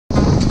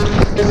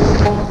See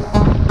guys?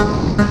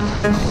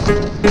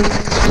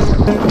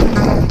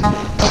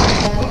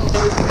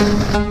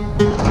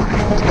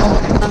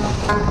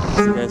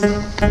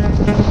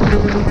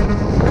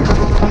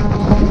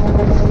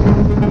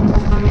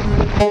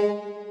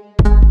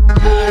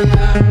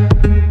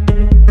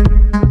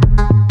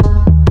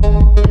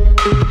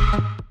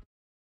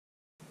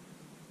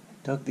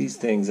 Took these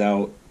things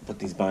out, put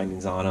these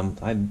bindings on them.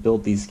 I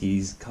built these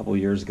skis a couple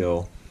years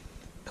ago,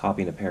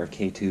 copying a pair of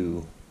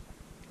K2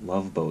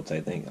 Love Boats,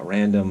 I think. A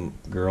random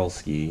girl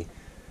ski,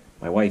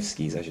 my wife's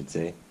skis, I should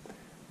say,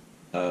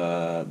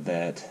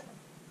 that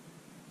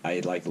I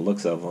liked the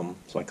looks of them,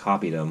 so I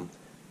copied them,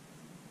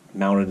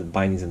 mounted the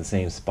bindings in the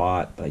same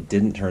spot, but I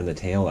didn't turn the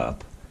tail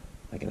up,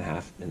 like look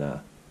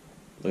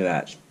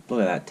at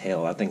that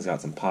tail, that thing's got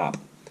some pop.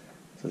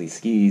 So these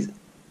skis,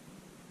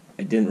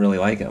 I didn't really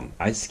like them.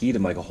 I skied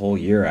them like a whole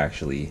year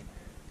actually,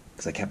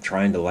 because I kept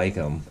trying to like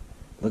them.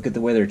 Look at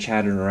the way they're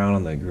chattering around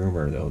on the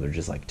groomer though. They're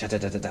just like da da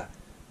da da da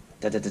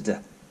da da da da.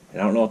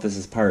 And I don't know if this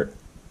is part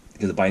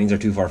because the bindings are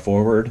too far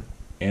forward,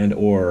 and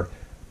or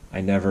I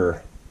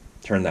never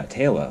turned that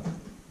tail up.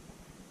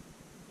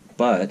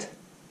 But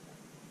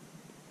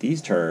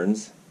these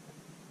turns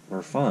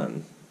were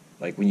fun.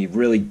 Like when you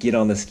really get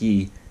on the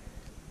ski,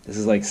 this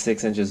is like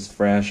 6 inches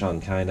fresh on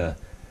kind of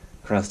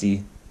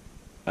crusty.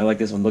 I like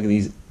this one. Look at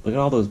these. Look at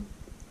all those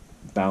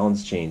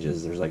balance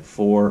changes. There's like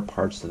 4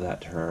 parts to that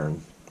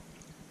turn.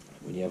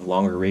 When you have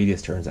longer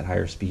radius turns at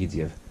higher speeds,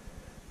 there's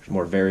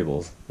more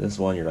variables. This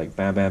one, you're like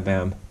bam, bam,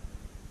 bam,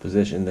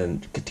 position, then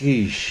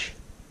katish.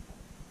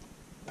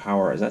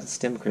 Power. Is that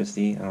Stim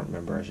Christie? I don't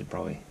remember. I should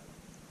probably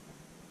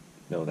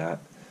know that.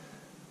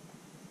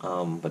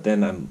 But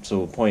then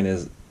so the point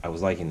is, I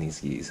was liking these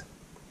skis.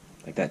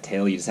 Like that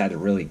tail, you just had to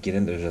really get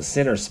in. There's a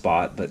center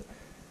spot, but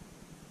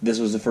this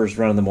was the first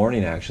run in the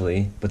morning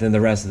actually. But then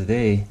the rest of the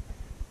day,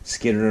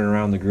 skittering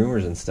around the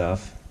groomers and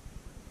stuff,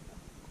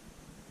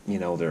 you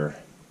know,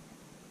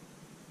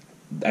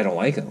 I don't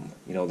like them.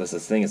 You know, this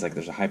thing is like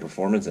there's a high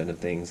performance end of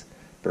things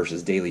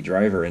versus daily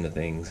driver end of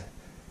things,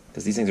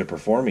 because these things are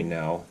performing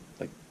now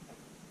like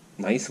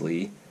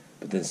nicely,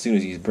 but then as soon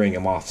as you bring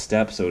them off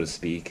step, so to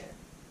speak,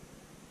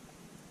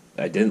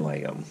 I didn't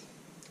like them.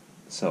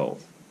 So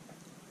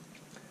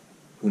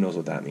who knows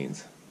what that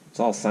means? It's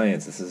all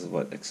science. This is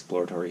what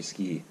exploratory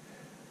ski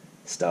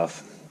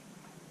stuff.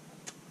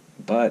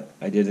 But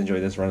I did enjoy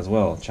this run as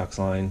well. Chuck's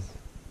Line,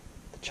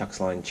 the Chuck's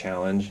Line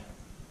challenge.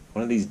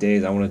 One of these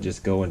days I want to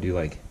just go and do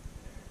like,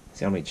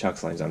 see how many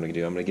Chuck's Lines I'm gonna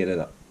do. I'm gonna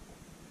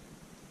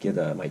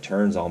get my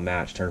turns all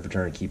matched, turn for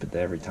turn, keep it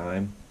there every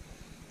time.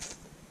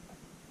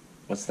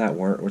 What's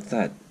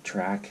that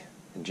track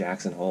in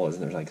Jackson Hole?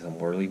 Isn't there like some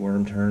whirly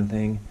worm turn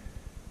thing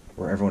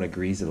where everyone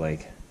agrees to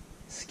like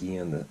ski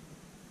on the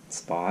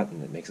spot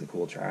and it makes a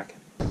cool track?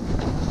 But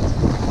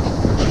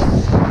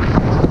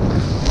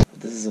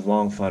this is a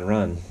long fun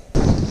run,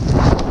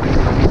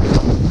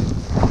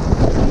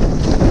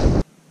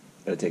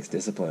 but it takes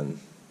discipline,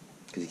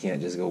 because you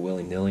can't just go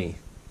willy-nilly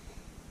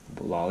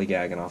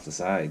lollygagging off the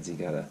sides. You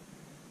gotta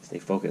stay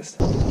focused.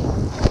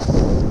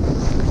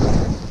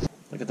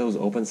 Look at those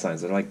open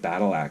signs. They're like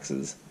battle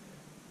axes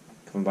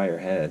coming by your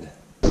head.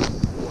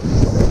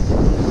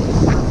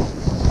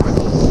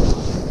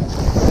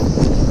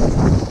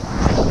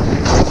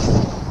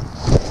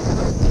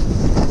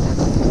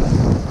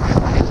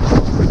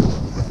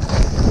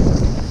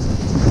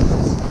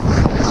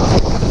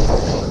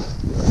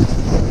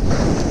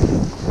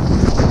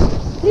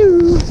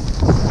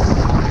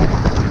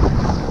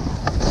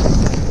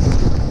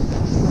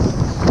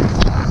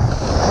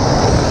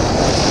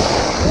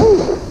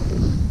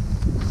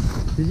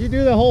 Did you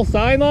do the whole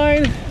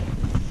sideline?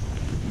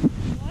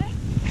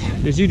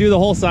 What? Did you do the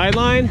whole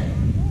sideline?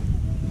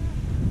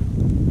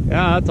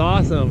 Yeah, that's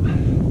awesome.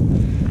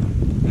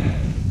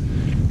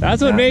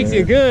 That's what makes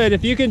you good,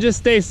 if you can just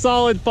stay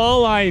solid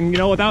fall line, you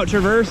know, without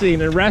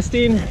traversing and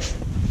resting.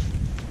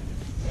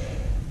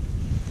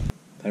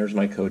 There's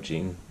my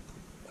coaching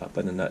up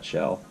in a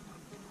nutshell.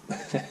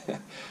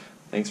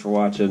 Thanks for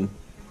watching.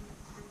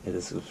 Hit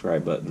the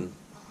subscribe button.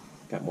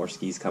 Got more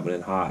skis coming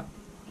in hot.